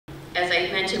as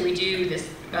I mentioned, we do this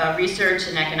research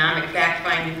and economic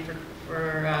fact-finding for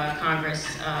Congress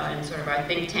in sort of our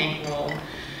think tank role.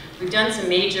 We've done some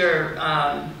major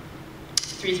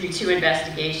 332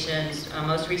 investigations,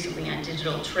 most recently on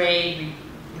digital trade.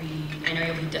 I know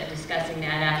you'll be discussing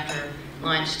that after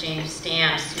lunch. James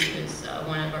Stamps, who is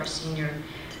one of our senior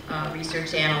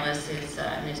research analysts,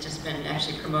 and has just been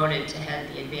actually promoted to head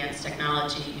the Advanced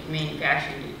Technology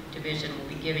Manufacturing Division, will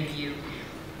be giving you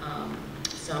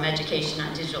some education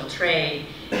on digital trade.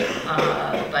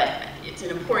 But it's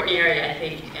an important area, I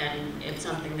think, and it's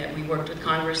something that we worked with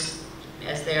Congress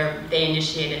as they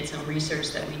initiated some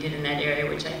research that we did in that area,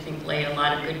 which I think laid a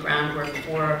lot of good groundwork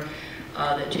for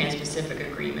the Trans-Pacific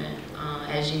Agreement.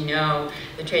 As you know,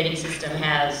 the trading system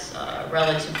has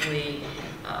relatively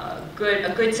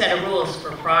a good set of rules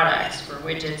for products, for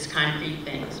widgets, concrete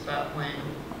things, but when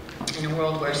in a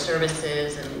world where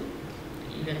services and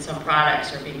even some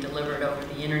products are being delivered over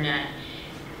the internet,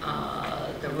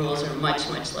 the rules are much,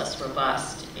 much less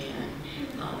robust, and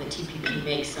the TPP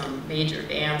makes some major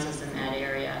advances in that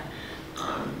area,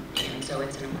 and so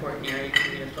it's an important area for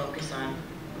me to focus on.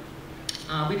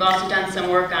 We've also done some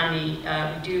work on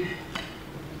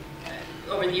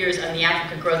over the years on the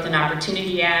Africa Growth and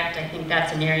Opportunity Act. I think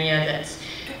that's an area that's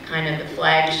kind of the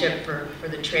flagship for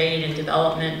the trade and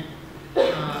development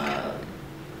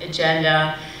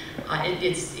agenda.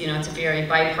 It's a very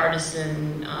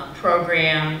bipartisan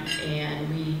program, and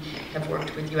we have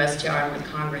worked with USTR and with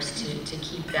Congress to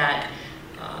keep that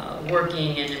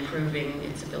working and improving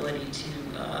its ability to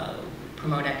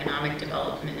promote economic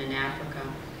development in Africa.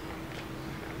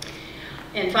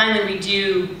 And finally, we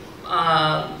do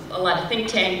a lot of think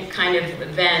tank kind of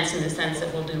events, in the sense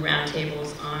that we'll do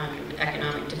roundtables on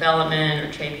economic development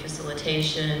or trade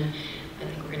facilitation. I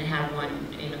think we're going to have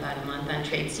one in about a month on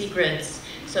trade secrets.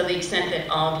 So the extent that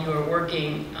all of you are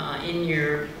working in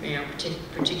your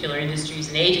particular industries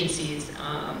and agencies,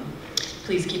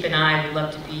 please keep an eye. We'd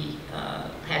love to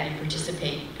have you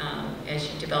participate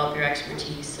as you develop your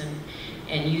expertise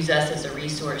and use us as a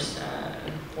resource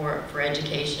for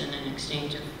education and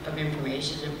exchange of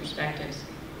information and perspectives.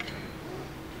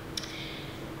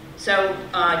 So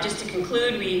just to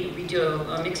conclude, we do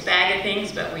a mixed bag of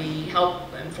things, but we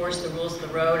help enforce the rules of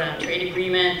the road on trade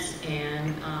agreements,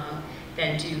 and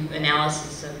then do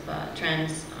analysis of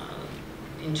trends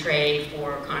in trade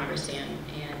for Congress and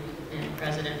the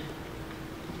President.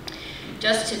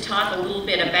 Just to talk a little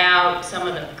bit about some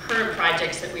of the current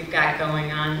projects that we've got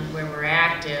going on where we're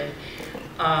active.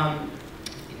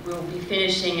 We'll be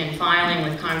finishing and filing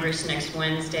with Congress next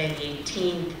Wednesday, the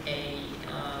 18th, a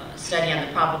study on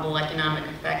the probable economic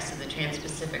effects of the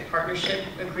Trans-Pacific Partnership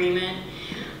Agreement,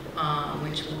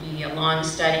 which will be a long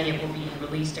study. It will be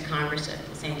released to Congress at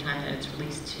the same time that it's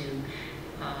released to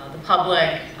the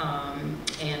public,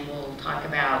 and we'll talk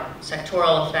about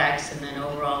sectoral effects and then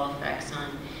overall effects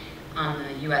on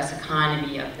the U.S.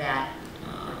 economy of that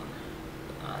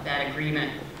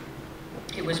agreement.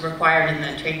 It was required in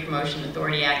the Trade Promotion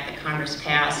Authority Act that Congress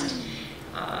passed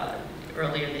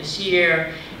earlier this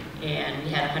year, and we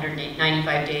had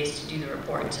 195 days to do the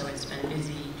report, so it's been a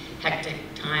busy, hectic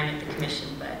time at the Commission,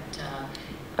 but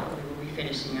we will be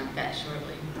finishing up that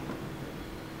shortly.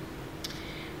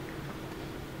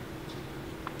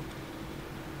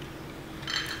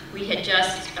 We had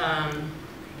just,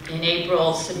 in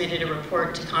April, submitted a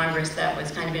report to Congress that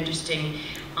was kind of interesting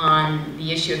on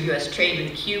the issue of U.S. trade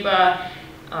with Cuba.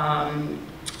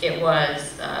 It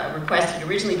was requested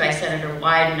originally by Senator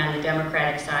Wyden on the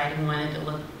Democratic side, who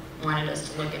wanted us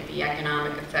to look at the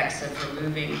economic effects of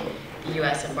removing the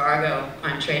U.S. embargo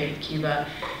on trade with Cuba,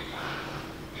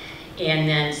 and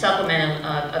then supplemented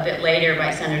a bit later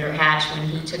by Senator Hatch when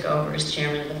he took over as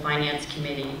chairman of the Finance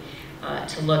Committee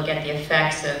to look at the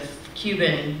effects of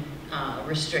Cuban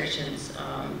restrictions,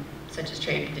 such as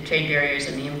the trade barriers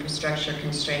and the infrastructure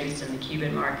constraints in the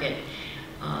Cuban market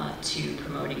to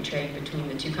promoting trade between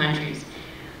the two countries.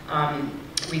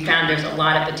 We found there's a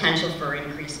lot of potential for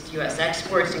increased U.S.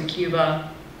 exports in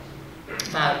Cuba,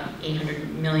 about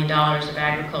 $800 million of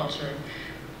agriculture,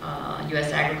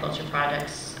 U.S. agriculture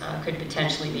products could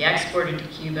potentially be exported to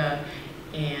Cuba,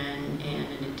 and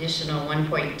an additional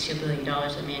 $1.2 billion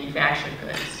of manufactured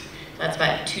goods. So that's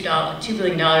about $2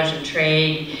 billion in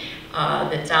trade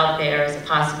that's out there as a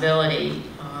possibility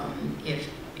if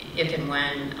and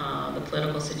when the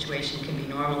political situation can be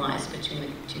normalized between the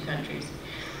two countries.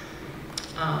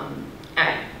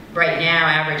 Right now,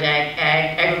 average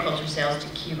agriculture sales to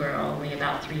Cuba are only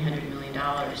about $300 million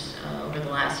over the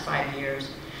last 5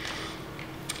 years.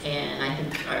 And I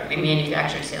think our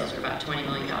manufacturing sales are about $20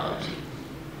 million.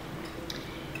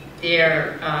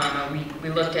 there, we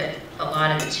looked at a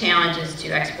lot of the challenges to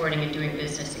exporting and doing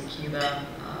business in Cuba.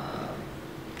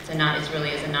 It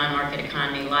really is a non-market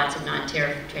economy, lots of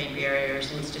non-tariff trade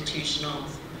barriers, institutional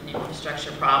and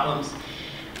infrastructure problems.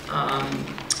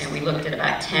 And we looked at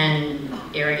about 10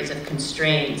 areas of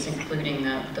constraints, including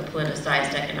the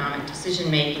politicized economic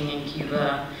decision-making in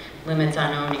Cuba, limits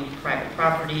on owning private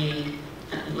property,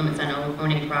 limits on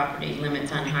owning property,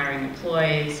 limits on hiring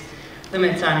employees,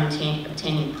 limits on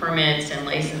obtaining permits and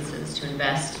licenses to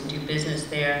invest and do business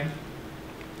there.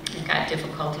 They've got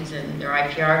difficulties in their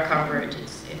IPR coverage.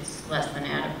 It's less than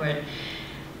adequate,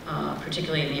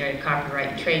 particularly in the area of copyright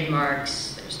and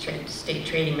trademarks. There's state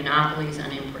trading monopolies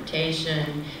on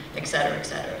importation, et cetera, et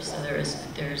cetera. So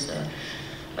there's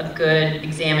a good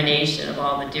examination of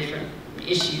all the different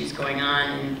issues going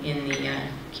on in the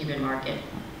Cuban market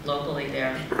locally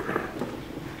there.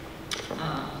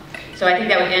 So I think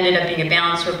that ended up being a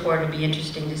balanced report. It would be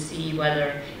interesting to see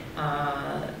whether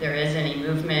there is any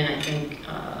movement. I think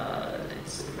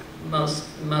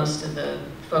most of the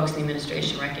folks in the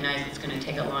administration recognize it's going to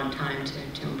take a long time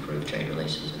to improve trade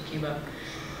relations with Cuba.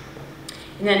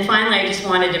 And then finally, I just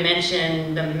wanted to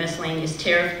mention the miscellaneous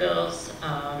tariff bills.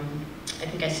 I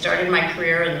think I started my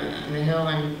career in the Hill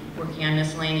and working on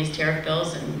miscellaneous tariff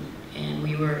bills, and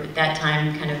we were at that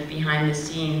time kind of behind the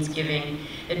scenes giving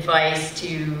advice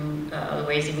to the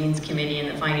Ways and Means Committee and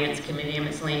the Finance Committee on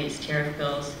miscellaneous tariff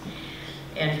bills.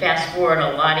 And fast forward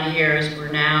a lot of years,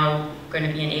 we're now going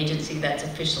to be an agency that's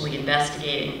officially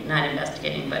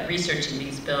but researching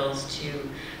these bills to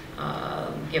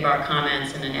give our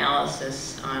comments and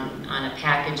analysis on a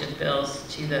package of bills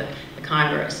to the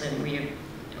Congress. And we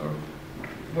are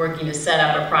working to set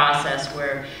up a process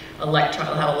where we'll have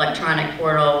an electronic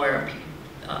portal where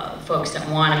folks that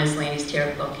want a miscellaneous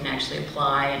tariff bill can actually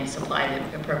apply and supply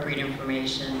the appropriate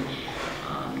information.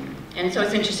 And so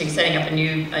it's interesting setting up a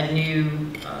new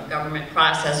government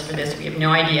process for this. We have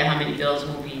no idea how many bills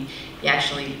will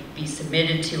actually be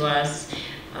submitted to us.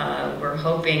 We're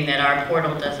hoping that our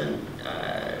portal doesn't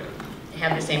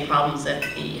have the same problems that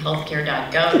the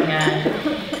healthcare.gov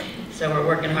had. So we're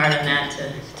working hard on that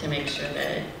to make sure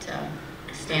that it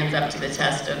stands up to the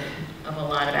test of a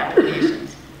lot of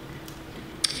applications.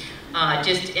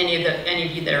 Just any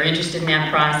of you that are interested in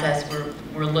that process,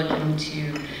 we're looking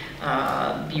to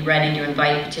be ready to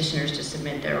invite petitioners to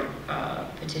submit their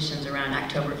petitions around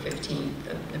October 15th.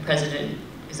 The President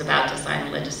is about to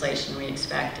sign legislation. We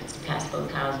expect it's to pass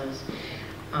both houses.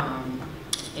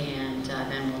 And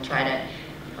then we'll try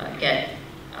to get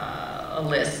a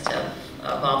list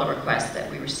of all the requests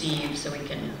that we receive so we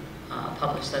can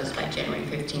publish those by January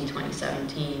 15,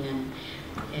 2017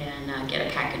 and get a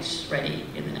package ready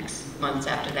in the next months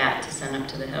after that to send up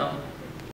to the Hill.